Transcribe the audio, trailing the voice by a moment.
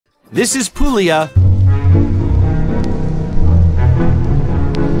This is Puglia.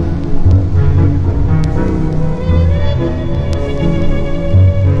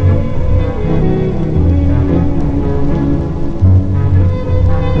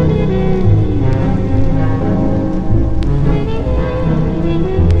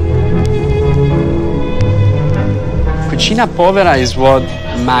 Cucina povera is what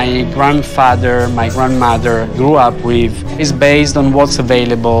my grandfather, my grandmother grew up with. It's based on what's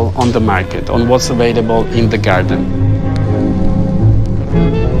available on the market, on what's available in the garden.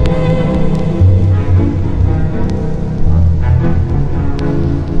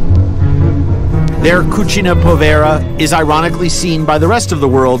 Their cucina povera is ironically seen by the rest of the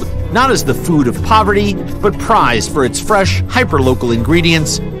world not as the food of poverty, but prized for its fresh, hyper-local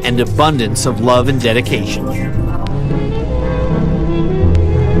ingredients and abundance of love and dedication.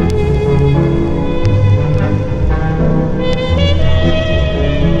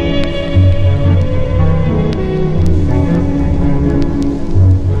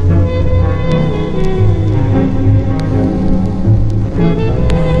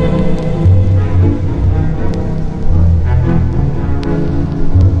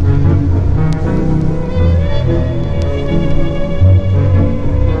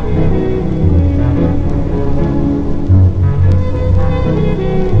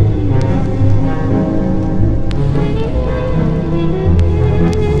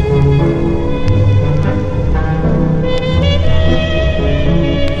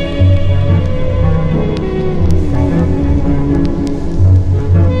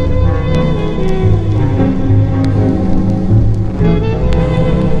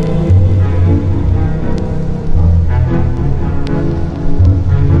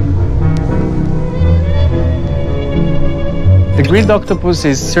 The grilled octopus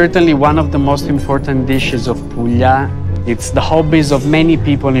is certainly one of the most important dishes of Puglia. It's the hobbies of many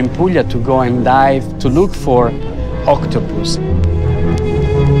people in Puglia to go and dive, to look for octopus.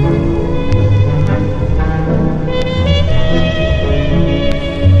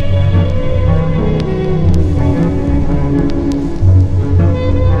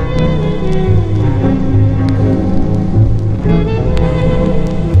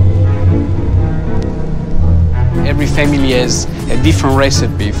 Every family has a different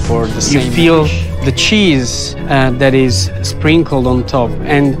recipe for the same dish. You feel the cheese that is sprinkled on top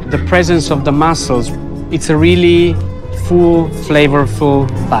and the presence of the mussels. It's a really full, flavorful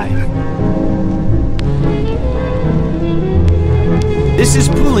bite. This is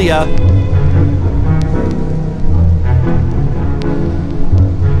Puglia.